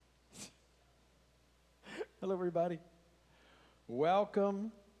Hello, everybody.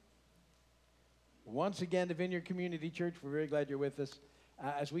 Welcome once again to Vineyard Community Church. We're very glad you're with us.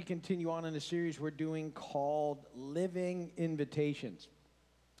 As we continue on in a series we're doing called Living Invitations.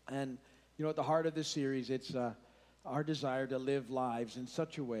 And, you know, at the heart of this series, it's our desire to live lives in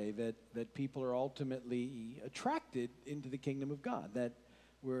such a way that people are ultimately attracted into the kingdom of God. That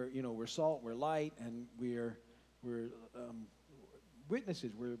we're salt, we're light, and we're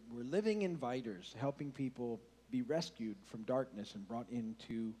witnesses. We're living inviters, helping people be rescued from darkness and brought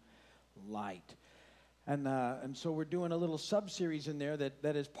into light. And so we're doing a little sub-series in there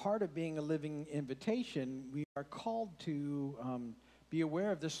that is part of being a living invitation. We are called to be aware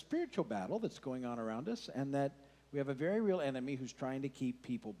of the spiritual battle that's going on around us, and that we have a very real enemy who's trying to keep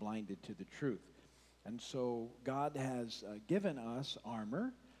people blinded to the truth. And so God has given us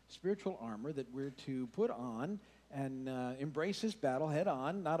armor, spiritual armor, that we're to put on and embrace this battle head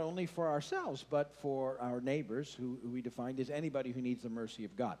on, not only for ourselves, but for our neighbors, who we defined as anybody who needs the mercy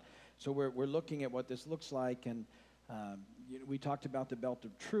of God. So we're looking at what this looks like, and we talked about the belt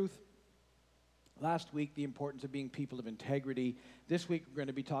of truth. Last week, the importance of being people of integrity. This week, we're going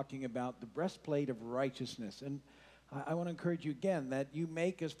to be talking about the breastplate of righteousness. And I want to encourage you again that you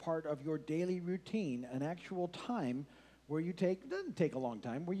make as part of your daily routine an actual time where you take, it doesn't take a long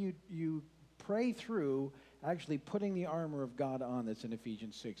time, where you pray through actually putting the armor of God on. That's in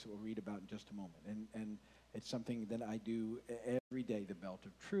Ephesians 6, that we'll read about in just a moment. And it's something that I do every day: the belt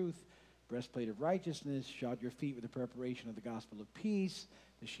of truth, breastplate of righteousness, shod your feet with the preparation of the gospel of peace,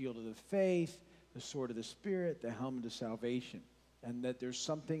 the shield of the faith, the sword of the Spirit, the helmet of salvation. And that there's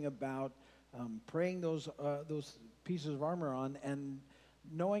something about praying those pieces of armor on, and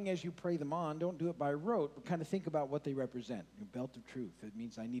knowing as you pray them on, don't do it by rote, but kind of think about what they represent. Your belt of truth, it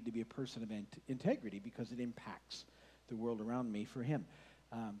means I need to be a person of integrity because it impacts the world around me for Him.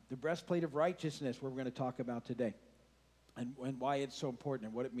 The breastplate of righteousness, what we're going to talk about today, and why it's so important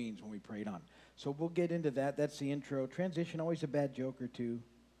and what it means when we pray it on. So we'll get into that. That's the intro. Transition, always a bad joke or two.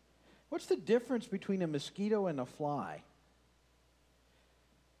 What's the difference between a mosquito and a fly?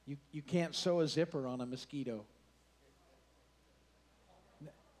 You can't sew a zipper on a mosquito.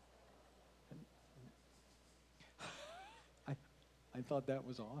 I thought that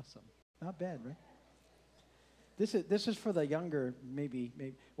was awesome. Not bad, right? This is for the younger, maybe.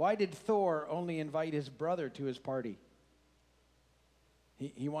 Why did Thor only invite his brother to his party?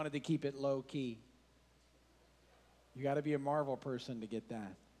 He wanted to keep it low key. You got to be a Marvel person to get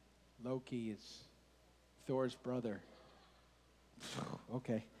that. Low key is Thor's brother.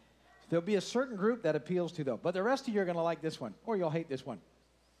 Okay. There'll be a certain group that appeals to, though. But the rest of you are going to like this one, or you'll hate this one.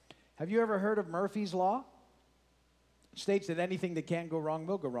 Have you ever heard of Murphy's Law? It states that anything that can go wrong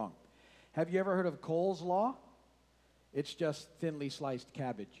will go wrong. Have you ever heard of Cole's Law? It's just thinly sliced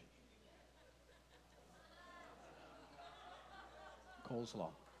cabbage. Cole's Law.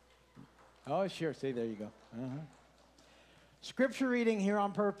 Oh, sure. See, there you go. Scripture reading here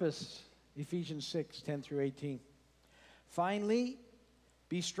on purpose. Ephesians 6, 10 through 18. Finally,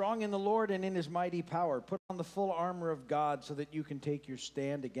 be strong in the Lord and in His mighty power. Put on the full armor of God so that you can take your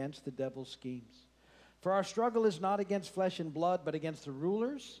stand against the devil's schemes. For our struggle is not against flesh and blood, but against the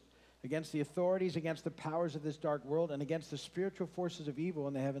rulers, against the authorities, against the powers of this dark world, and against the spiritual forces of evil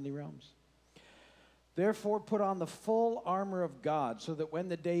in the heavenly realms. Therefore, put on the full armor of God, so that when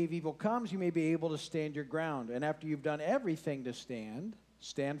the day of evil comes, you may be able to stand your ground. And after you've done everything to stand,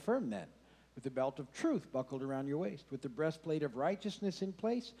 stand firm then, with the belt of truth buckled around your waist, with the breastplate of righteousness in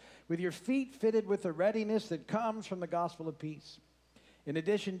place, with your feet fitted with the readiness that comes from the gospel of peace. In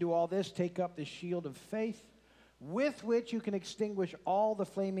addition to all this, take up the shield of faith, with which you can extinguish all the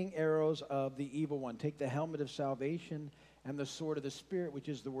flaming arrows of the evil one. Take the helmet of salvation and the sword of the Spirit, which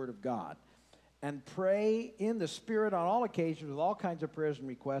is the word of God. And pray in the Spirit on all occasions with all kinds of prayers and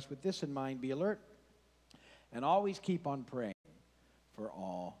requests. With this in mind, be alert and always keep on praying for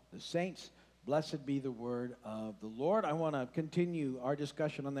all the saints. Blessed be the word of the Lord. I want to continue our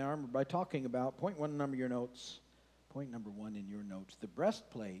discussion on the armor by talking about point one in your notes. Point number one in your notes, the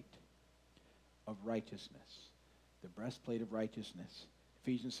breastplate of righteousness. The breastplate of righteousness.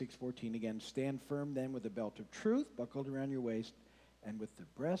 Ephesians 6:14 again. Stand firm then with the belt of truth buckled around your waist, and with the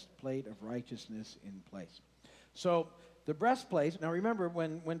breastplate of righteousness in place. So the breastplate, now remember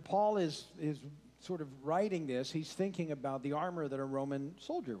when Paul is sort of writing this, he's thinking about the armor that a Roman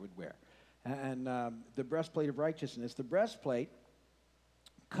soldier would wear. And the breastplate of righteousness. The breastplate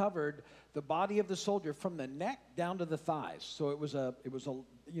covered the body of the soldier from the neck down to the thighs. So it was a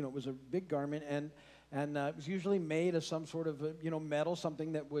big garment, and it was usually made of some sort of metal,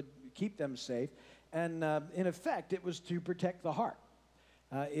 something that would keep them safe. And in effect, it was to protect the heart.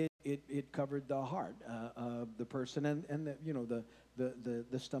 It covered the heart of the person and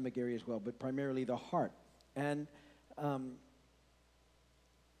the stomach area as well, but primarily the heart. And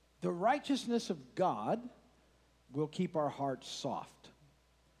the righteousness of God will keep our hearts soft.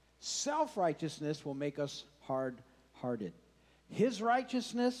 Self-righteousness will make us hard-hearted. His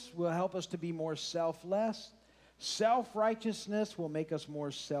righteousness will help us to be more selfless. Self-righteousness will make us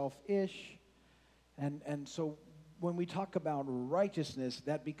more selfish. And so when we talk about righteousness,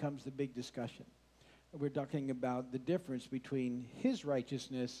 that becomes the big discussion. We're talking about the difference between his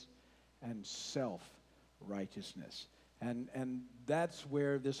righteousness and self-righteousness. And that's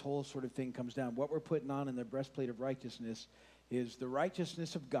where this whole sort of thing comes down. What we're putting on in the breastplate of righteousness is the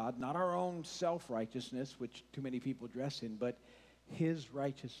righteousness of God, not our own self-righteousness, which too many people dress in, but his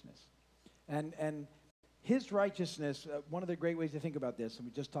righteousness. And his righteousness, one of the great ways to think about this, and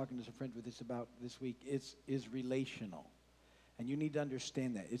we're just talking to some friends with this about this week, is relational. And you need to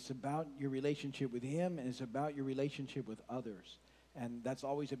understand that. It's about your relationship with him, and it's about your relationship with others. And that's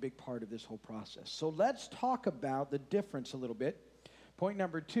always a big part of this whole process. So let's talk about the difference a little bit. Point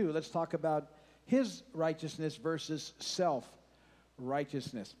number 2, let's talk about his righteousness versus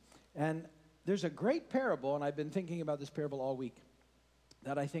self-righteousness. And there's a great parable, and I've been thinking about this parable all week,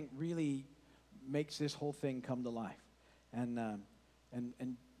 that I think really makes this whole thing come to life. And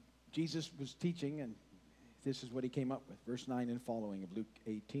Jesus was teaching, and this is what he came up with. Verse 9 and following of Luke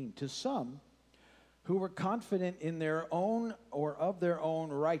 18. To some who were confident in their own or of their own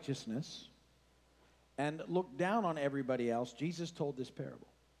righteousness and looked down on everybody else, Jesus told this parable.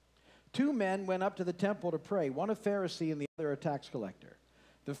 2 men went up to the temple to pray, one a Pharisee and the other a tax collector.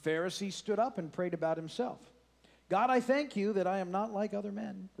 The Pharisee stood up and prayed about himself. God, I thank you that I am not like other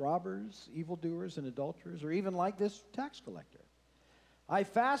men, robbers, evildoers, and adulterers, or even like this tax collector. I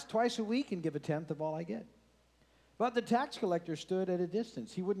fast twice a week and give 1/10 of all I get. But the tax collector stood at a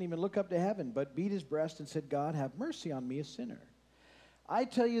distance. He wouldn't even look up to heaven, but beat his breast and said, God, have mercy on me, a sinner. I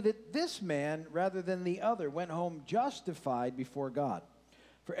tell you that this man, rather than the other, went home justified before God.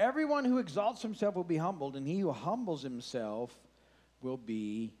 For everyone who exalts himself will be humbled, and he who humbles himself will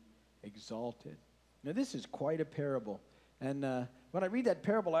be exalted. Now, this is quite a parable. And when I read that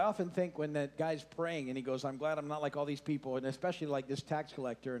parable, I often think when that guy's praying and he goes, I'm glad I'm not like all these people, and especially like this tax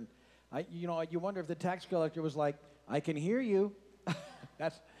collector. And you wonder if the tax collector was like, I can hear you.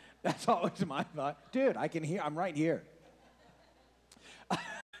 That's always my thought. Dude, I can hear. I'm right here.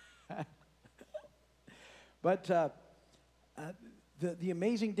 But the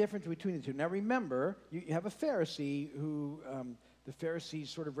amazing difference between the two. Now remember, you have a Pharisee who, the Pharisees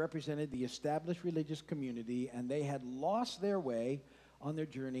sort of represented the established religious community, and they had lost their way on their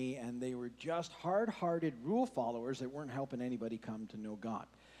journey, and they were just hard-hearted rule followers that weren't helping anybody come to know God.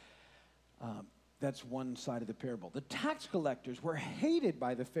 That's one side of the parable. The tax collectors were hated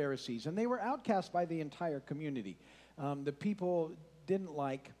by the Pharisees, and they were outcast by the entire community. The people didn't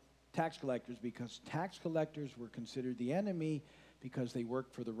like tax collectors because tax collectors were considered the enemy because they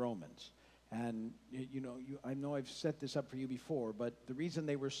worked for the Romans. And, I know I've set this up for you before, but the reason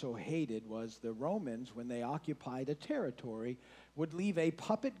they were so hated was the Romans, when they occupied a territory, would leave a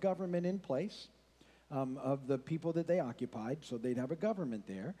puppet government in place of the people that they occupied, so they'd have a government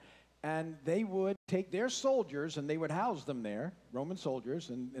there. And they would take their soldiers and they would house them there, Roman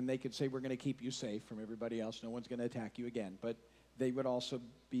soldiers, and they could say, we're going to keep you safe from everybody else. No one's going to attack you again. But they would also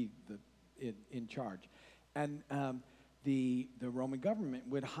be in charge. And the Roman government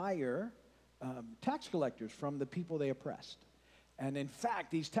would hire tax collectors from the people they oppressed. And in fact,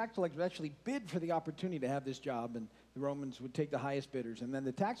 these tax collectors actually bid for the opportunity to have this job, and the Romans would take the highest bidders. And then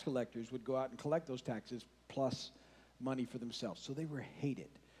the tax collectors would go out and collect those taxes plus money for themselves. So they were hated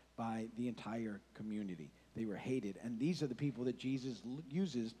by the entire community. They were hated. And these are the people that Jesus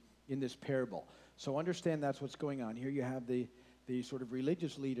uses in this parable. So understand that's what's going on. Here you have the sort of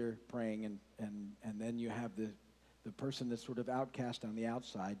religious leader praying, and then you have the person that's sort of outcast on the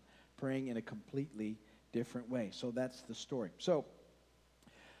outside praying in a completely different way. So that's the story. So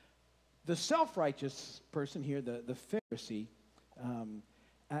the self-righteous person here, the Pharisee,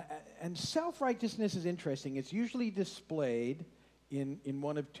 and self-righteousness is interesting. It's usually displayed in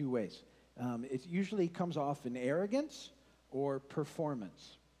one of two ways. It usually comes off in arrogance or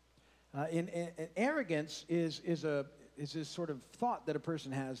performance. In arrogance is this sort of thought that a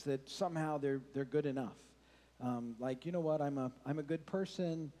person has that somehow they're good enough. Like, you know what, I'm a good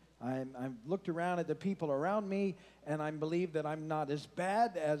person. I've looked around at the people around me, and I believe that I'm not as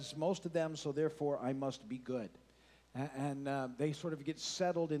bad as most of them, so therefore I must be good. And they sort of get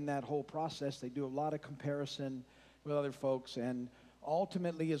settled in that whole process. They do a lot of comparison with other folks, and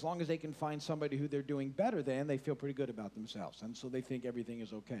ultimately, as long as they can find somebody who they're doing better than, they feel pretty good about themselves. And so they think everything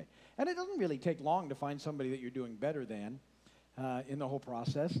is okay. And it doesn't really take long to find somebody that you're doing better than in the whole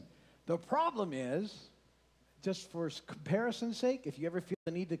process. The problem is, just for comparison's sake, if you ever feel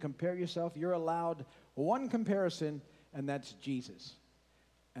the need to compare yourself, you're allowed one comparison, and that's Jesus.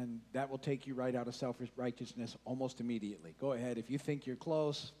 And that will take you right out of self-righteousness almost immediately. Go ahead. If you think you're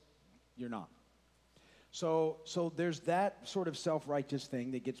close, you're not. So there's that sort of self-righteous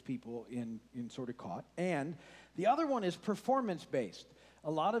thing that gets people in sort of caught. And the other one is performance-based.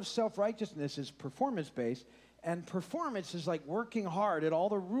 A lot of self-righteousness is performance-based, and performance is like working hard at all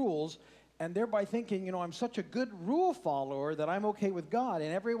the rules and thereby thinking, I'm such a good rule follower that I'm okay with God,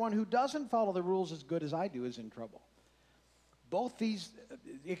 and everyone who doesn't follow the rules as good as I do is in trouble. Both these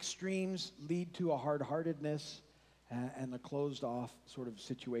extremes lead to a hard-heartedness and a closed-off sort of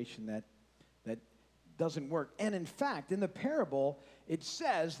situation that doesn't work. And in fact, in the parable, it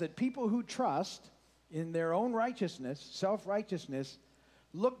says that people who trust in their own righteousness, self-righteousness,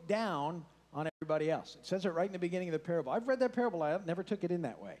 look down on everybody else. It says it right in the beginning of the parable. I've read that parable. I never took it in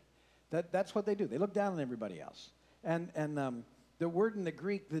that way. That's what they do. They look down on everybody else. And the word in the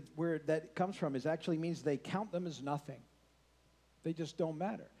Greek where that comes from actually means they count them as nothing. They just don't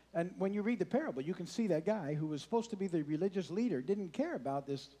matter. And when you read the parable, you can see that guy who was supposed to be the religious leader didn't care about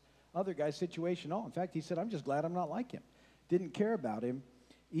this other guy's situation at all. In fact, he said, I'm just glad I'm not like him. Didn't care about him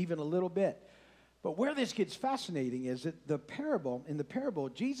even a little bit. But where this gets fascinating is that in the parable,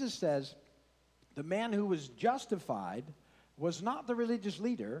 Jesus says the man who was justified was not the religious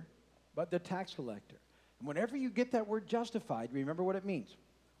leader, but the tax collector. And whenever you get that word justified, remember what it means.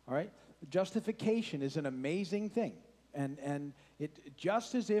 All right? Justification is an amazing thing. And it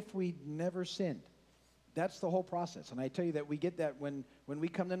just as if we never sinned. That's the whole process. And I tell you that we get that when we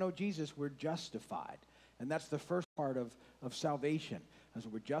come to know Jesus, we're justified. And that's the first part of salvation. As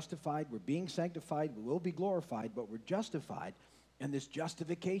we're justified, we're being sanctified, we will be glorified, but we're justified. And this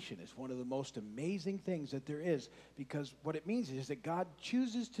justification is one of the most amazing things that there is, because what it means is that God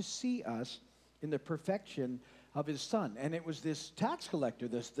chooses to see us in the perfection of his Son. And it was this tax collector,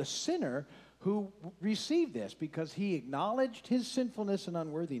 the sinner, who received this because he acknowledged his sinfulness and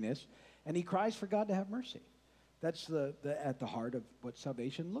unworthiness, and he cries for God to have mercy. That's at the heart of what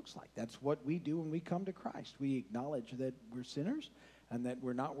salvation looks like. That's what we do when we come to Christ. We acknowledge that we're sinners and that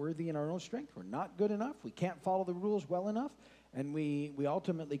we're not worthy in our own strength. We're not good enough. We can't follow the rules well enough. And we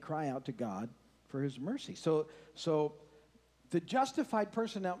ultimately cry out to God for his mercy. So the justified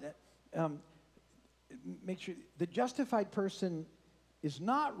person, make sure the justified person is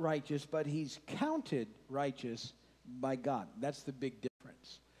not righteous, but he's counted righteous by God. That's the big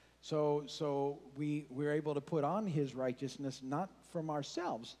difference. So we're able to put on his righteousness not from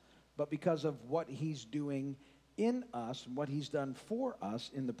ourselves, but because of what he's doing in us and what he's done for us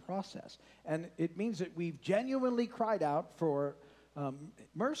in the process. And it means that we've genuinely cried out for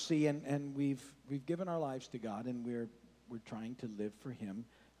mercy, and we've given our lives to God, and we're trying to live for him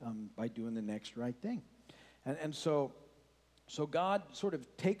by doing the next right thing. And so God sort of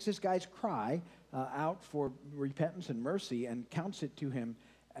takes this guy's cry out for repentance and mercy and counts it to him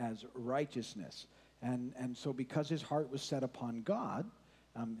as righteousness. And so because his heart was set upon God,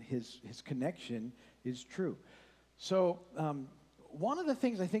 his connection is true. So one of the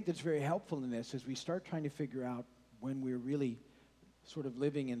things I think that's very helpful in this is we start trying to figure out when we're really sort of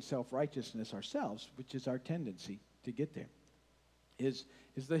living in self-righteousness ourselves, which is our tendency to get there, here's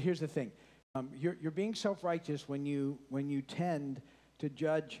the thing. You're being self-righteous when you tend to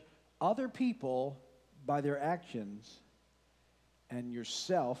judge other people by their actions and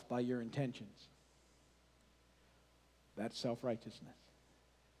yourself by your intentions. That's self-righteousness.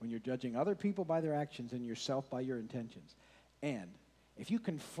 When you're judging other people by their actions and yourself by your intentions. And if you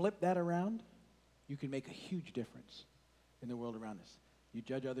can flip that around, you can make a huge difference in the world around us. You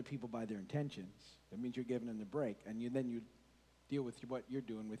judge other people by their intentions. That means you're giving them the break. And then you deal with what you're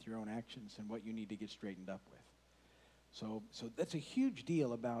doing with your own actions and what you need to get straightened up with. So that's a huge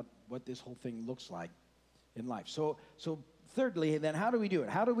deal about what this whole thing looks like in life. So thirdly, then, how do we do it?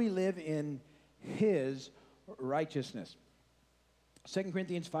 How do we live in his righteousness? 2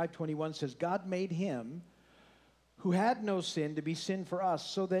 Corinthians 5:21 says, God made him who had no sin to be sin for us,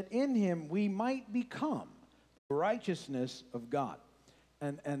 so that in him we might become the righteousness of God.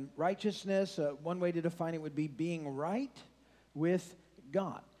 And righteousness, one way to define it would be being right with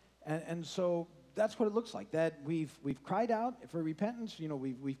God. And so that's what it looks like. That we've cried out for repentance.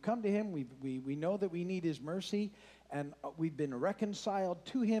 We've come to him. We know that we need his mercy, and we've been reconciled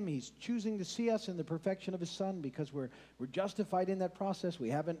to him. He's choosing to see us in the perfection of his Son because we're justified in that process. We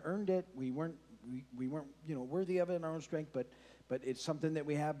haven't earned it. We weren't worthy of it in our own strength, but but it's something that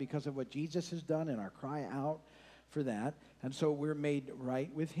we have because of what Jesus has done and our cry out for that. And so we're made right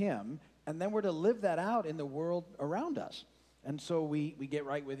with him. And then we're to live that out in the world around us. And so we get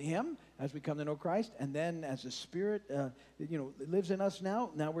right with him as we come to know Christ. And then as the Spirit lives in us now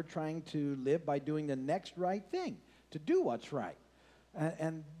we're trying to live by doing the next right thing, to do what's right.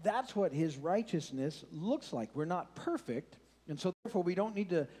 And that's what his righteousness looks like. We're not perfect, and so therefore we don't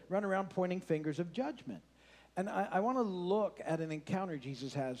need to run around pointing fingers of judgment. And I want to look at an encounter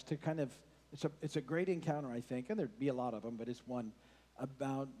Jesus has to kind of, it's a great encounter, I think, and there'd be a lot of them, but it's one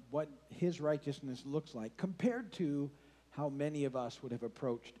about what his righteousness looks like compared to how many of us would have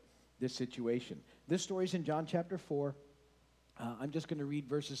approached this situation. This story's in John chapter 4. I'm just going to read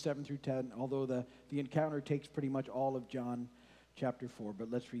verses 7 through 10, although the encounter takes pretty much all of John chapter 4,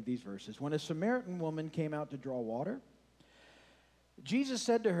 but let's read these verses. When a Samaritan woman came out to draw water, Jesus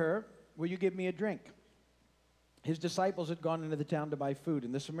said to her, "Will you give me a drink?" His disciples had gone into the town to buy food,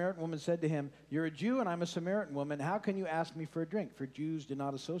 and the Samaritan woman said to him, "You're a Jew and I'm a Samaritan woman. How can you ask me for a drink?" For Jews do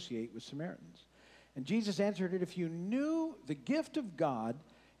not associate with Samaritans. And Jesus answered her, "If you knew the gift of God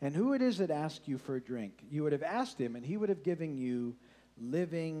and who it is that asks you for a drink, you would have asked him and he would have given you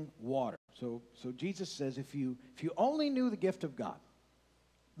living water." So Jesus says, if you only knew the gift of God,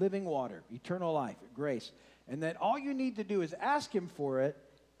 living water, eternal life, grace, and that all you need to do is ask him for it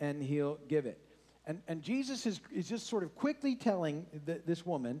and he'll give it. And Jesus is just sort of quickly telling this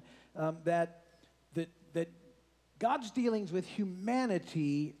woman that God's dealings with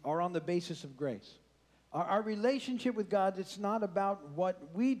humanity are on the basis of grace. Our relationship with God, it's not about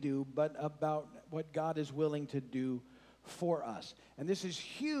what we do, but about what God is willing to do for us. And this is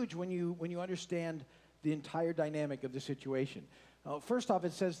huge when you understand the entire dynamic of the situation. First off,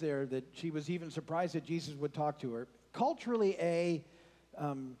 it says there that she was even surprised that Jesus would talk to her. Culturally,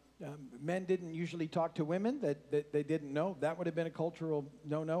 men didn't usually talk to women that they didn't know. That would have been a cultural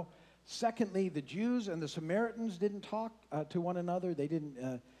no-no. Secondly, the Jews and the Samaritans didn't talk to one another. They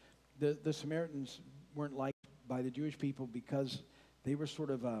didn't. The Samaritans weren't liked by the Jewish people because they were sort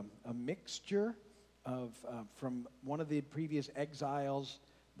of a mixture of from one of the previous exiles.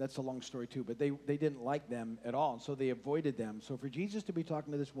 That's a long story too, but they didn't like them at all, and so they avoided them. So for Jesus to be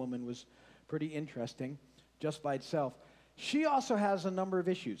talking to this woman was pretty interesting just by itself. She also has a number of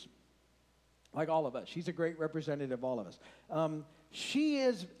issues, like all of us. She's a great representative of all of us. She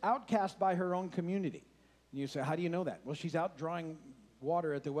is outcast by her own community. And you say, how do you know that? Well, she's out drawing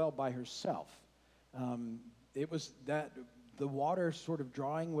water at the well by herself. It was that the water sort of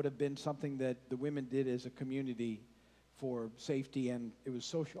drawing would have been something that the women did as a community for safety, and it was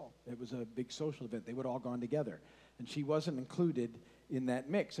social. It was a big social event. They would all gone together. And she wasn't included in that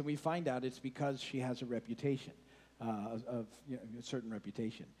mix. And we find out it's because she has a reputation, a certain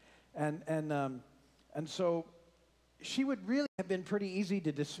reputation. And so she would really have been pretty easy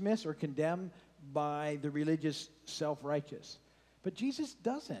to dismiss or condemn by the religious self-righteous. But Jesus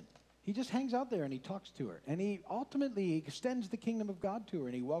doesn't. He just hangs out there and he talks to her. And he ultimately extends the kingdom of God to her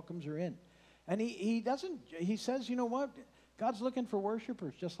and he welcomes her in. And he says, you know what? God's looking for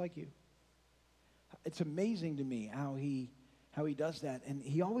worshipers just like you. It's amazing to me how he does that. And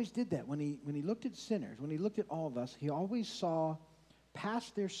he always did that. When he looked at sinners, when he looked at all of us, he always saw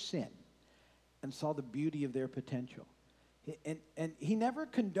past their sin and saw the beauty of their potential. And he never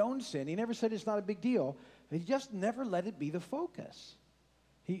condoned sin. He never said it's not a big deal. He just never let it be the focus.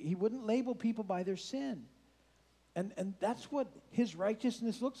 He wouldn't label people by their sin. And that's what his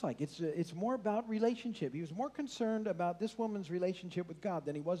righteousness looks like. It's more about relationship. He was more concerned about this woman's relationship with God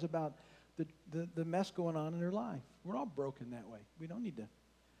than he was about the mess going on in her life. We're all broken that way. We don't need to.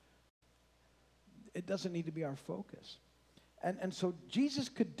 It doesn't need to be our focus. And so Jesus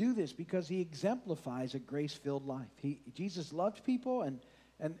could do this because he exemplifies a grace-filled life. Jesus loved people, and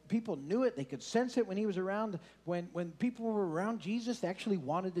people knew it. They could sense it when he was around. When people were around Jesus, they actually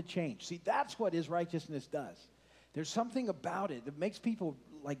wanted to change. See, that's what his righteousness does. There's something about it that makes people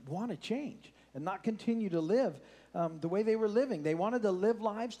want to change and not continue to live the way they were living. They wanted to live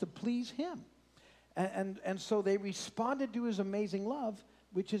lives to please him. And so they responded to his amazing love,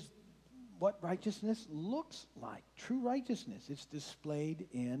 which is what righteousness looks like. True righteousness. It's displayed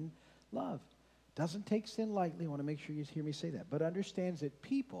in love. Doesn't take sin lightly. I want to make sure you hear me say that. But understands that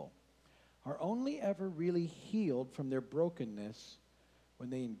people are only ever really healed from their brokenness when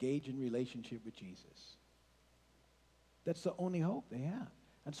they engage in relationship with Jesus. That's the only hope they have.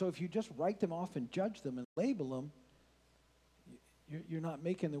 And so if you just write them off and judge them and label them, you're not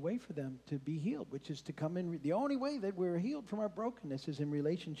making the way for them to be healed, which is to come in. The only way that we're healed from our brokenness is in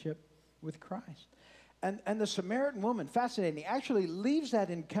relationship with Christ. And the Samaritan woman, fascinating, actually leaves that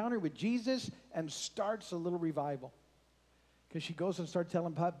encounter with Jesus and starts a little revival. because she goes and starts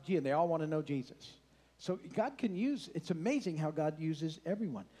telling Papa and they all want to know Jesus. So God can use, it's amazing how God uses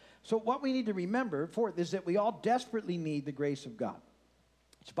everyone. So what we need to remember, fourth, is that we all desperately need the grace of God.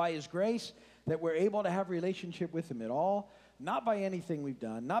 It's by his grace that we're able to have a relationship with him at all, not by anything we've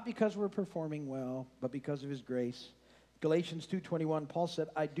done, not because we're performing well, but because of his grace. Galatians 2:21, Paul said,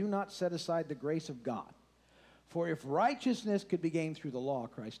 I do not set aside the grace of God. For if righteousness could be gained through the law,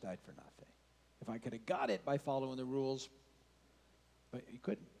 Christ died for nothing. If I could have got it by following the rules, but you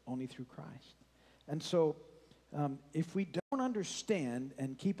couldn't, only through Christ. And so if we don't understand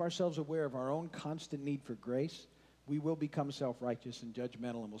and keep ourselves aware of our own constant need for grace, we will become self-righteous and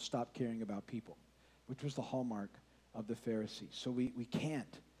judgmental, and we'll stop caring about people, which was the hallmark of the Pharisees. So we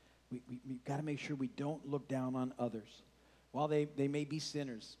can't. We've got to make sure we don't look down on others. While they may be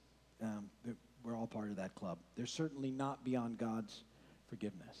sinners, we're all part of that club. They're certainly not beyond God's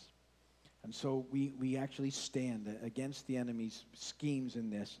forgiveness. And so we actually stand against the enemy's schemes in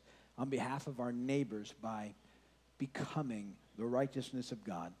this on behalf of our neighbors by becoming the righteousness of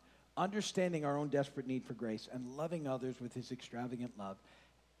God, understanding our own desperate need for grace, and loving others with his extravagant love.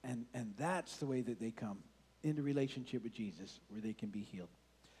 And that's the way that they come into relationship with Jesus, where they can be healed.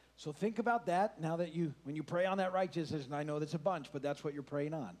 So think about that now that when you pray on that righteousness, and I know that's a bunch, but that's what you're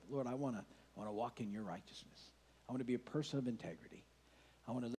praying on. Lord, I want to walk in your righteousness. I want to be a person of integrity.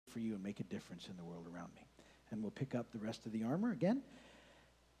 I want to live for you and make a difference in the world around me. And we'll pick up the rest of the armor again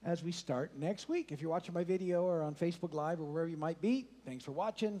as we start next week. If you're watching my video or on Facebook Live or wherever you might be, thanks for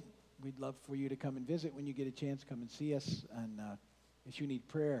watching. We'd love for you to come and visit when you get a chance. Come and see us. And if you need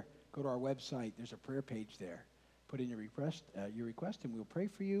prayer, go to our website. There's a prayer page there. Put in your request, and we'll pray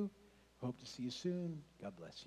for you. Hope to see you soon. God bless you.